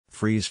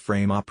Freeze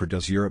Frame Opera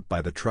Does Europe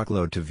by the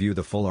Truckload. To view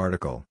the full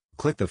article,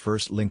 click the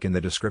first link in the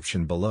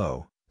description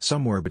below.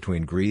 Somewhere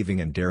between Grieving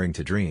and Daring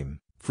to Dream,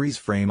 Freeze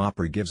Frame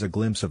Opera gives a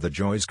glimpse of the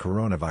joys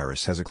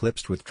coronavirus has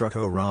eclipsed with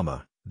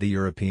Truck-o-rama, the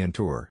European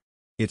tour.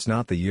 It's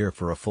not the year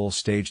for a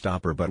full-staged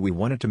opera, but we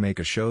wanted to make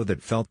a show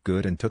that felt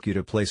good and took you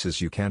to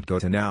places you can't go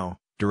to now,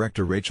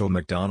 director Rachel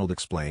McDonald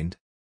explained.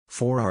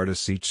 4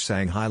 artists each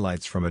sang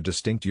highlights from a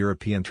distinct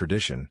European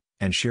tradition,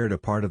 and shared a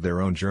part of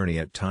their own journey,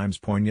 at times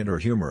poignant or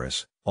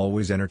humorous,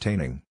 always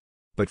entertaining.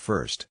 But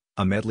first,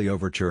 a medley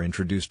overture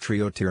introduced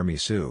Trio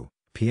Tiramisu,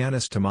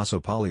 pianist Tommaso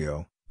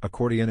Pollio,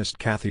 accordionist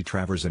Cathie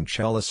Travers and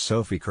cellist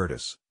Sophie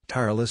Curtis,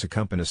 tireless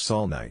accompanists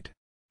all night.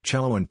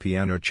 Cello and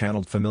piano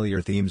channeled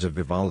familiar themes of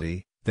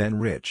Vivaldi, then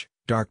rich,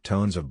 dark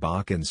tones of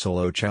Bach and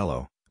solo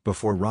cello,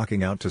 before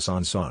rocking out to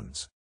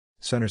Saint-Saens.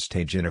 Center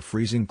stage in a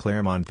freezing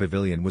Claremont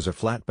pavilion was a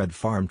flatbed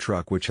farm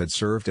truck which had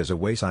served as a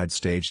wayside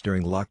stage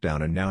during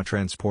lockdown and now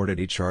transported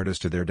each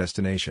artist to their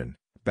destination.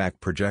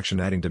 Back projection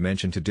adding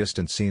dimension to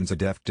distant scenes. A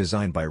deft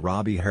design by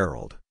Robbie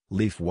Harrold,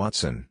 Leif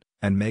Watson,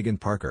 and Megan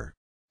Parker.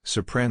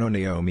 Soprano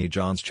Naomi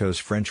Johns chose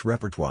French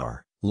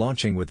repertoire,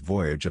 launching with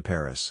Voyage à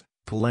Paris,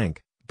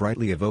 Poulenc,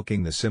 brightly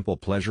evoking the simple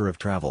pleasure of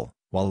travel,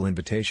 while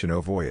Invitation au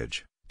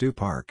Voyage, du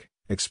Parc,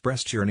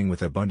 expressed yearning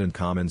with abundant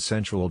calm and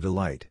sensual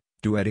delight,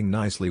 duetting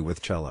nicely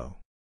with cello.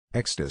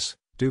 Ecstasy,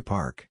 du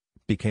Parc,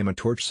 became a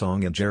torch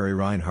song in Jerry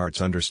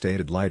Reinhardts'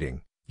 understated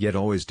lighting, yet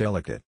always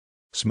delicate.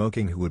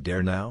 Smoking Who Would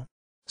Dare Now?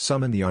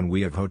 Summon the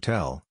ennui of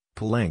Hotel,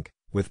 Poulenc,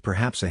 with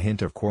perhaps a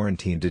hint of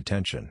quarantine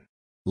detention.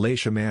 Les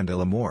Chemins de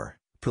l'Amour,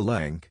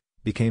 Poulenc,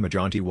 became a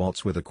jaunty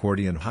waltz with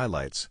accordion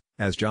highlights,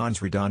 as Johns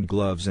redonned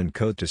gloves and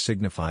coat to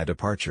signify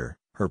departure,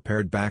 her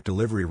pared-back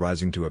delivery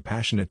rising to a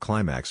passionate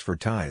climax for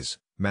Ties,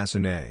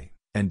 Massenet,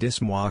 and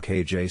Dis-moi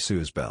que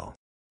Jesus belle.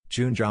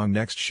 Jun Zhang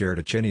next shared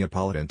a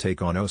Neapolitan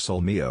take on O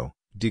Sol Mio,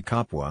 di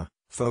Capua,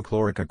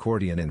 folkloric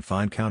accordion in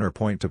fine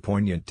counterpoint to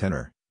poignant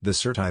tenor. The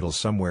surtitle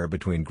Somewhere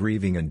Between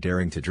Grieving and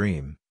Daring to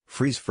Dream,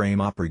 Freeze Frame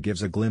Opera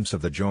gives a glimpse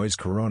of the joys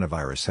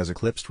coronavirus has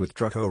eclipsed with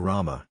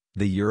Truck-o-rama,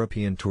 the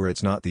European tour.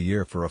 It's not the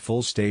year for a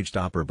full-staged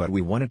opera, but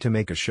we wanted to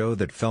make a show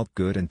that felt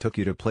good and took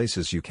you to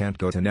places you can't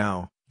go to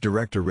now,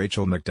 director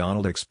Rachel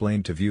McDonald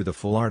explained. To view the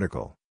full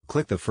article,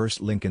 click the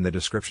first link in the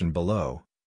description below.